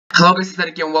Hello guys, it's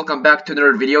EddieK and welcome back to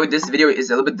another video. This video is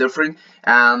a little bit different,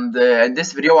 and in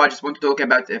this video I just want to talk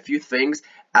about a few things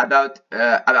I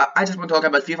just want to talk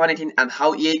about FIFA 19 and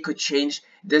how EA could change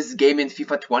this game in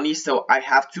FIFA 20. So I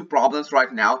have two problems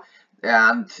right now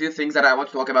and two things that I want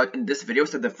to talk about in this video.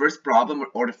 So the first problem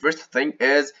or the first thing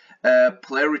is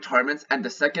player retirements, and the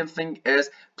second thing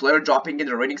is player dropping in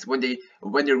the ratings when they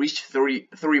reach 30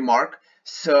 mark.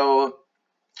 So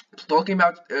talking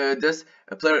about this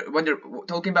player when they're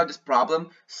talking about this problem,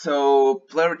 so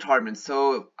player retirement.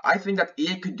 So I think that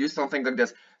EA could do something like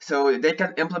this, so they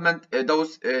can implement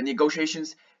those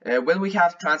negotiations. When we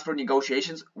have transfer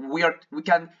negotiations, we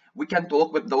can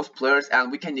talk with those players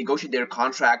and we can negotiate their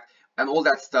contract and all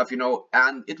that stuff,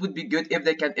 and it would be good if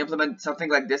they can implement something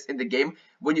like this in the game,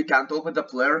 when you can talk with the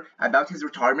player about his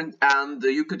retirement, and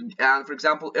you could, and for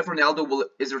example, if Ronaldo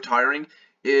is retiring,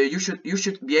 you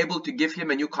should be able to give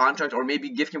him a new contract, or maybe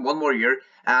give him one more year,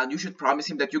 and you should promise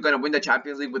him that you're gonna win the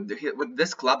Champions League with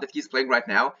this club that he's playing right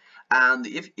now, and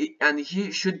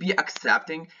he should be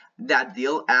accepting that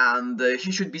deal, and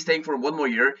he should be staying for one more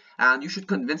year, and you should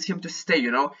convince him to stay.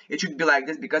 It should be like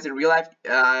this, because in real life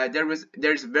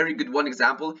there's a very good one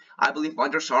example. I believe Van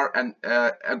der Sar, and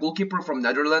a goalkeeper from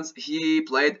Netherlands, he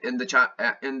played in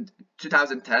in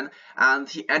 2010, and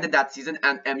he ended that season,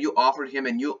 and MU offered him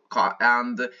a new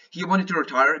and he wanted to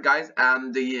retire, guys,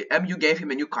 and the MU gave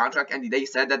him a new contract, and they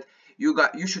said that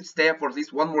you should stay for at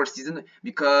least one more season,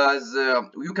 because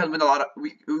you can win a lot of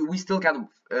we still can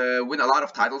win a lot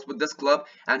of titles with this club.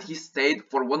 And he stayed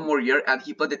for one more year, and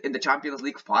he played it in the Champions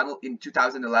League final in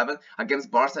 2011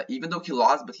 against Barca. Even though he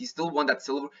lost, but he still won that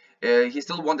silver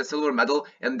the silver medal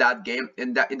in that game,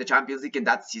 in the Champions League in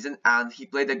that season. And he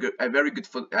played a very good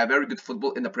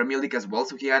football in the Premier League as well,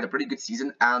 so he had a pretty good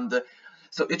season. And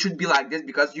so it should be like this,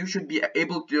 because you should be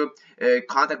able to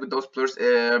contact with those players,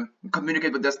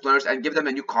 communicate with those players, and give them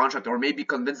a new contract, or maybe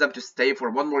convince them to stay for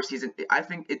one more season. I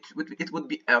think it would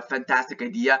be a fantastic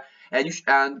idea, and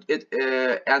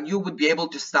you would be able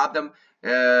to stop them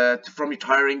from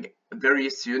retiring very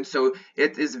soon. So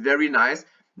it is very nice.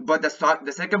 But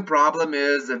the second problem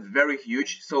is very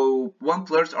huge. So when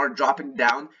players are dropping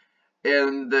down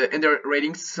in their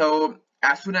ratings, so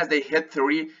as soon as they hit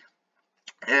 30,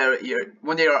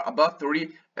 when they are above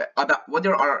 30, when they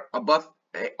are above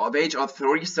of age of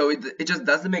 30, so it just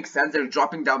doesn't make sense. They're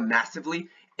dropping down massively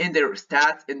in their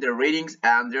stats, in their ratings,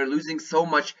 and they're losing so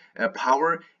much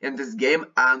power in this game.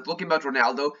 And talking about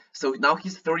Ronaldo, so now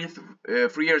he's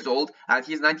 33 years old, and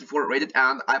he's 94 rated.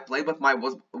 And I played with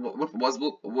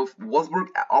Wolfsburg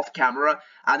off camera,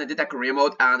 and I did a career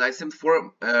mode, and I simmed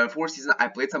four seasons. I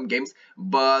played some games,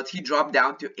 but he dropped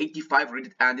down to 85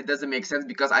 rated, and it doesn't make sense,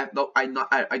 because I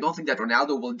don't think that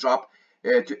Ronaldo will drop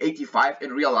to 85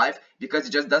 in real life, because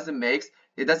it just doesn't make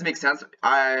sense.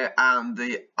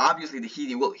 Obviously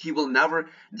he will never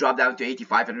drop down to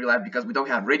 85 in real life, because we don't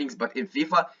have ratings. But in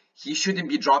FIFA, he shouldn't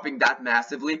be dropping that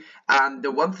massively. And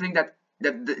the one thing that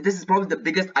this is probably the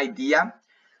biggest idea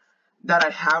that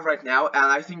I have right now,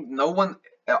 and I think no one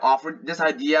offered this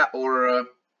idea or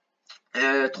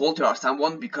told to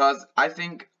someone, because I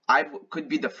think I could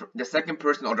be the second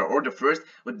person or the first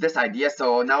with this idea.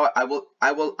 So now I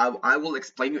will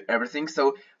explain you everything.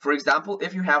 So for example,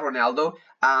 if you have Ronaldo,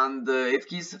 and if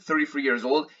he's 33 years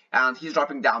old and he's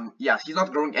dropping down, yeah, he's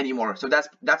not growing anymore. So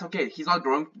that's okay. He's not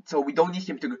growing, so we don't need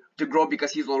him to grow,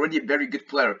 because he's already a very good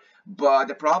player. But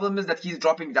the problem is that he's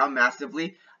dropping down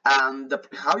massively. And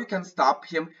how you can stop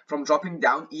him from dropping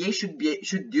down, EA should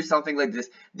do something like this.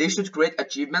 They should create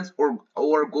achievements or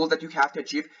goals that you have to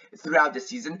achieve throughout the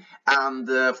season, and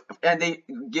they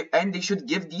should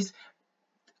give these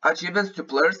achievements to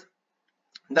players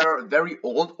that are very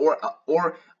old or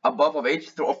above of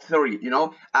age of 30,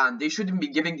 and they shouldn't be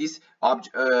giving these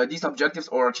objectives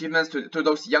or achievements to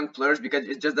those young players, because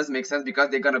it just doesn't make sense,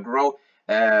 because they're gonna grow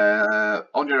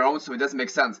on their own, so it doesn't make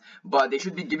sense. But they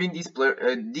should be giving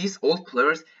these old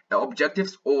players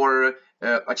objectives or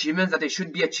achievements that they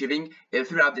should be achieving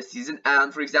throughout the season.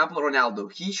 And for example, Ronaldo,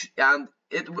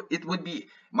 it would be,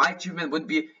 my achievement would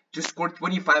be to score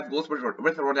 25 goals with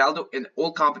Ronaldo in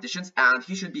all competitions, and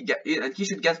he should get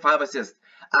 5 assists.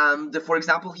 And for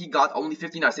example, he got only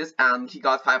 15 assists, and he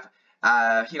got 5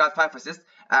 assists,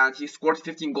 and he scored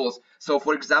 15 goals. So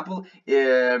for example,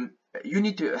 you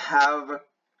need to have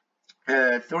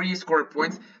 30 scored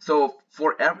points. So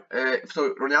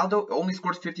so Ronaldo only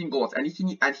scored 15 goals, and he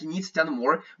needs 10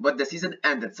 more, but the season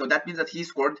ended. So that means that he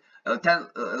scored 10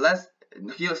 less.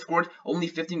 He scored only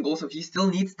 15 goals, so he still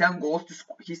needs 10 goals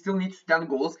he still needs 10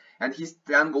 goals, and he's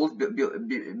 10 goals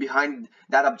behind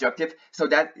that objective. So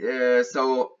that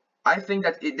I think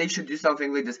that they should do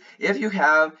something like this. If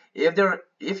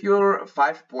you're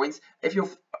 5 points, if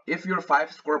you're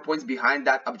 5 score points behind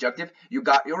that objective,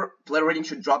 your player rating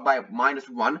should drop by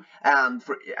 -1, and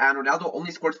Ronaldo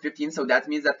only scored 15, so that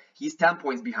means that he's 10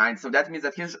 points behind. So that means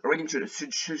that his rating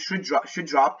should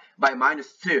drop by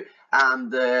 -2,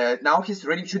 and now his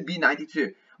rating should be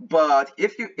 92. But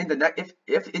if you in the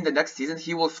if in the next season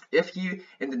if he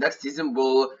in the next season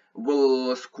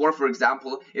will score, for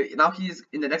example, now he's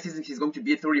in the next season he's going to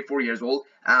be 34 years old,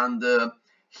 and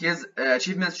his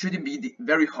achievements shouldn't be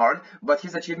very hard, but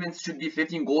his achievements should be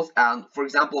 15 goals and, for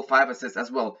example, 5 assists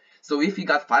as well. So if he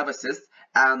got 5 assists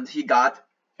and he got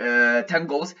 10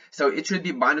 goals, so it should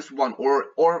be -1,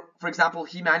 or for example,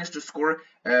 he managed to score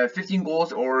 15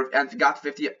 goals and got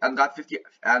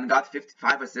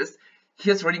 55 assists.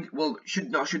 His rating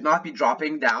should not be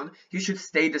dropping down. He should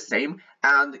stay the same,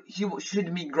 and he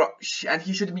should be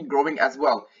growing as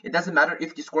well. It doesn't matter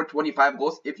if he scored 25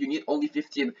 goals. If you need only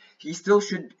 15, he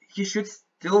should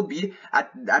still be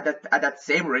at that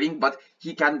same rating, but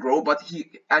he can grow. But he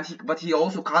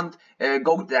also can't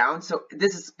go down. So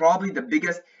this is probably the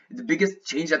biggest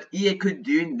change that EA could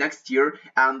do next year.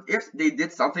 And if they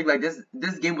did something like this,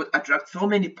 this game would attract so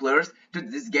many players to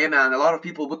this game, and a lot of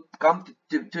people would come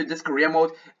to this career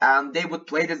mode, and they would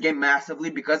play this game massively,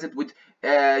 because it would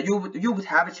you would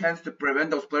have a chance to prevent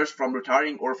those players from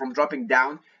retiring or from dropping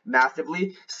down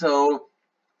massively. So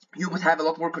you would have a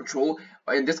lot more control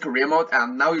in this career mode,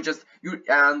 and now it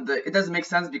doesn't make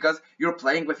sense, because you're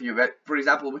playing with for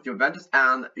example, with Juventus,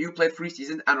 and you played 3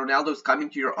 seasons, and Ronaldo's coming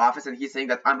to your office and he's saying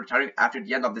that I'm retiring after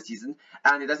the end of the season,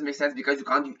 and it doesn't make sense because you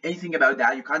can't do anything about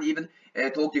that. You can't even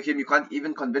talk to him, you can't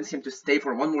even convince him to stay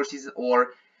for one more season,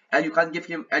 and you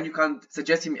can't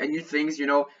suggest him new things,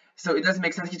 So it doesn't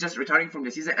make sense. He's just retiring from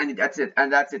the season, and that's it,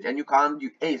 and you can't do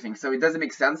anything. So it doesn't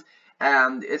make sense,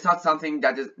 and it's not something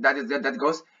that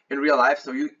goes in real life.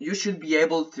 So you should be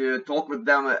able to talk with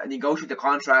them, negotiate a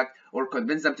contract, or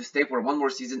convince them to stay for one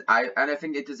more season. I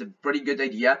think it is a pretty good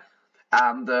idea,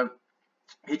 and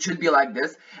it should be like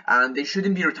this, and they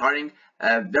shouldn't be retiring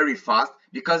very fast,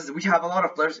 because we have a lot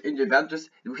of players in Juventus.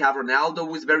 We have Ronaldo,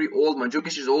 who is very old.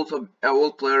 Mandzukic is also an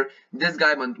old player. This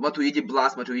guy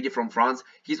Blas Matuidi from France,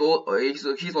 he's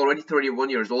already 31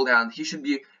 years old, and he should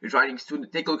be retiring soon.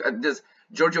 Take a look at this.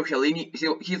 Giorgio Chiellini,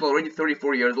 he's already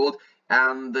 34 years old,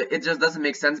 and it just doesn't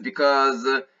make sense, because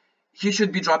he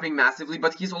should be dropping massively,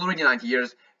 but he's already 90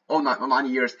 years. Oh, not 90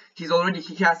 years. He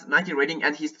has 90 rating,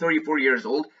 and he's 34 years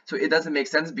old. So it doesn't make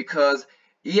sense, because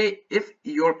EA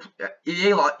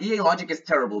logic is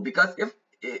terrible, because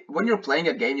when you're playing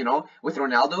a game, with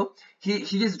Ronaldo,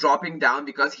 he is dropping down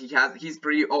because he's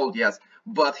pretty old, yes.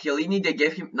 But Chiellini, they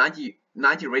gave him 90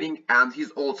 rating, and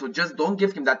he's also, just don't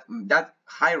give him that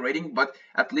high rating, but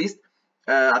at least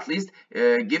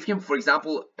give him, for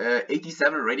example,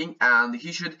 87 rating, and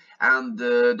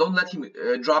don't let him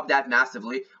drop that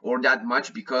massively or that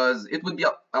much, because it would be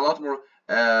a lot more.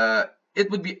 It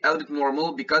would be a little bit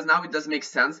normal, because now it does make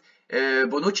sense.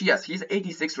 Bonucci, yes, he's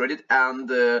 86 rated,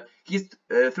 and he's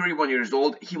 31 years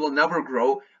old. He will never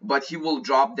grow, but he will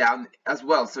drop down as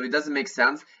well, so it doesn't make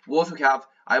sense. We also have,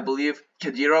 I believe,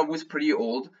 Khedira, who's pretty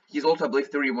old. He's also, I believe,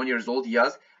 31 years old,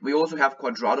 yes. We also have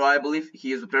Cuadrado, I believe.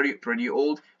 He is pretty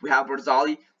old. We have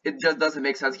Barzali. It just doesn't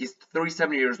make sense. He's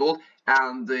 37 years old,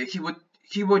 and he would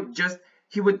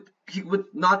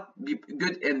not be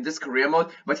good in this career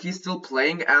mode, but he's still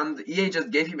playing, and EA just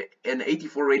gave him an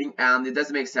 84 rating, and it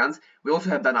doesn't make sense. We also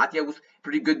have Benatia, who's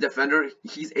pretty good defender.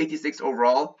 He's 86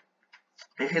 overall.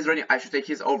 His rating, I should say,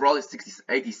 his overall is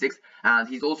 86, and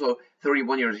he's also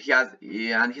 31 years.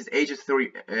 And his age is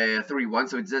 31,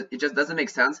 so it just doesn't make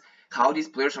sense how these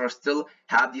players still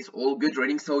have these all good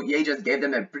ratings. So EA just gave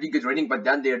them a pretty good rating, but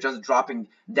then they're just dropping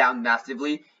down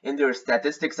massively in their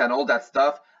statistics and all that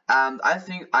stuff. And I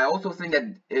also think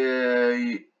that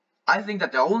the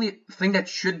only thing that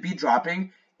should be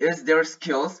dropping is their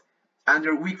skills and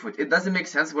their weak foot. It doesn't make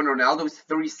sense when Ronaldo is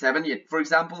 37, for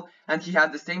example, and he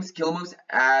has the same skill moves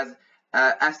as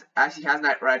he has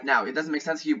right now. It doesn't make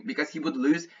sense, because he would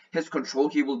lose his control.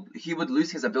 He would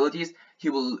lose his abilities. He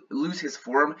will lose his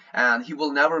form, and he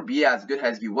will never be as good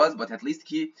as he was. But at least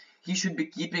he should be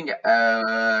keeping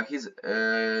some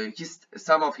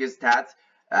of his stats,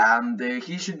 and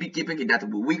he should be keeping that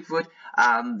weak foot.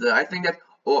 And I think that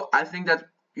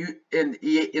in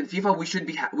FIFA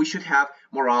we should have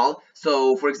morale.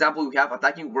 So for example, we have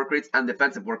attacking work rates and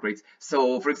defensive work rates.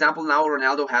 So for example, now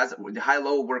Ronaldo has the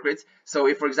high-low work rates. So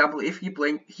if, for example, if he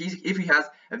has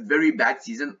a very bad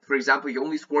season, for example, he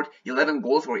only scored 11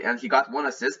 goals and he got 1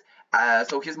 assist,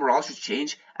 so his morale should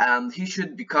change, and he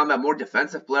should become a more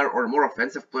defensive player or a more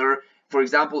offensive player. For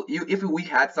example, if we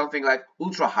had something like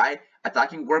ultra high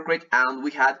attacking work rate and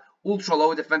we had ultra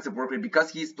low defensive work rate, because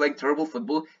he's playing terrible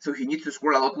football, so he needs to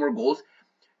score a lot more goals.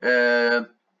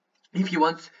 If he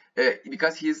wants,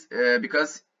 because his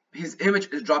image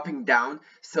is dropping down,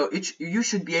 so you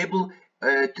should be able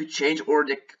to change, or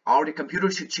the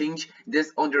computer should change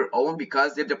this on their own,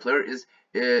 because if the player is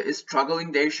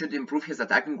struggling, they should improve his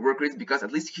attacking work rates, because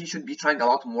at least he should be trying a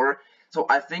lot more. So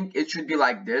I think it should be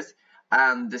like this.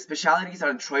 And the specialities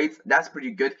and traits, that's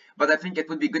pretty good, but I think it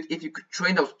would be good if you could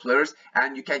train those players,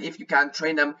 and if you can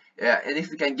train them, and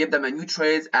if you can give them a new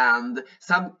trades, and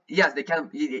some, yes, they can,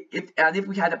 if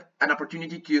we had an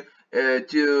opportunity to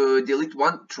delete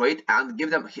one trait and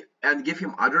give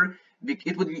him other,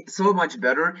 it would be so much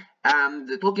better.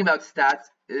 And talking about stats,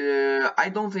 I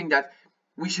don't think that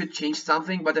we should change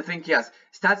something, but I think, yes,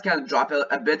 stats can drop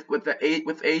a bit with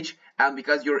age, and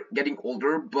because you're getting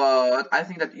older, but I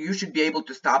think that you should be able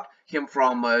to stop him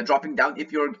from dropping down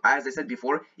if you're, as I said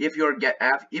before, if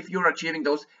you're achieving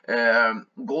those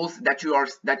goals that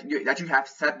you have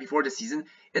set before the season.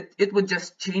 It would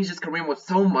just change this career mode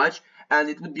so much, and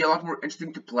it would be a lot more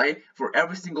interesting to play for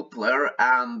every single player.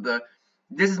 And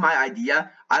this is my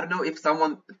idea. I don't know if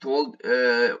someone told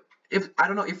I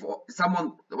don't know if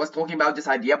someone was talking about this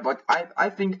idea, but I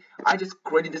think I just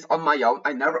created this on my own.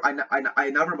 I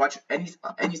never watched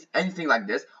anything like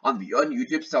this on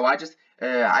YouTube. So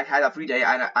I had a free day,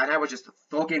 and I was just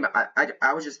talking.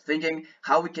 I was just thinking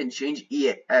how we can change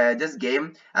this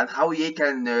game, and how EA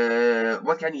can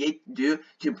what can EA do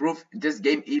to improve this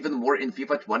game even more in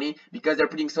FIFA 20, because they're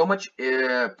putting so much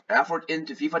effort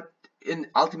into FIFA in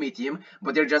Ultimate Team,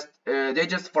 but they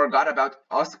just forgot about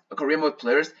us career mode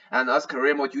players and us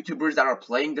career mode YouTubers that are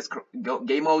playing this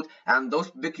game mode. And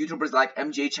those big YouTubers like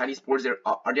MJ Chinese Sports,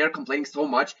 they're complaining so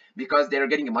much because they're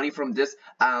getting money from this,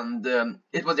 and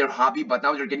it was their hobby, but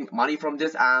now they're getting money from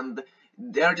this, and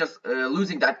they're just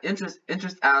losing that interest,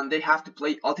 and they have to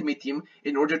play Ultimate Team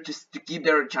in order to keep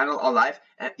their channel alive.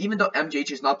 Even though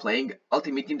MJH is not playing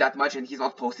Ultimate Team that much, and he's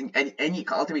not posting any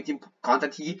Ultimate Team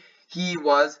content,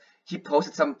 he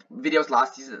posted some videos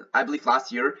last season, I believe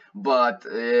last year, but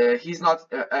he's not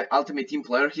an Ultimate Team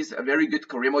player. He's a very good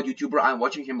career mode YouTuber. I'm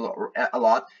watching him a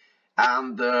lot,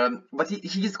 and but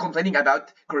he's complaining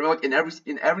about career mode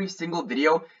in every single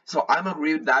video. So I'm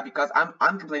agree with that, because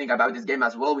I'm complaining about this game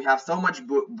as well. We have so much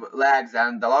lags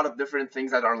and a lot of different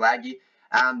things that are laggy,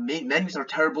 and menus are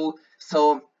terrible.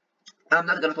 So I'm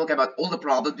not gonna talk about all the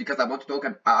problems, because I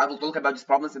will talk about these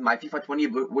problems in my FIFA 20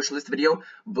 wishlist video.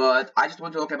 But I just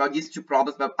want to talk about these two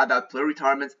problems, about player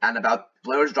retirements and about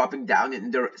players dropping down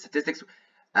in their statistics.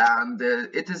 And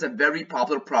it is a very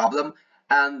popular problem.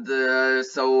 And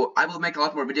so I will make a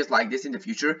lot more videos like this in the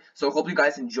future. So hope you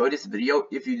guys enjoyed this video.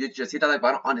 If you did, just hit that like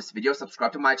button on this video,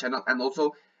 subscribe to my channel, and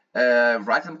also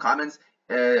write some comments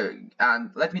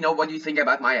and let me know what you think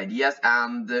about my ideas.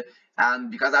 And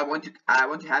because I want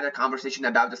to have a conversation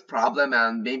about this problem,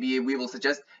 and maybe we will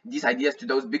suggest these ideas to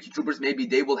those big YouTubers. Maybe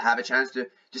they will have a chance to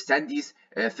send these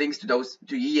things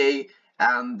to EA,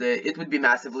 and it would be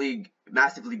massively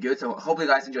good. So hopefully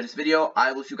you guys enjoyed this video.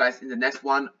 I will see you guys in the next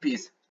one. Peace.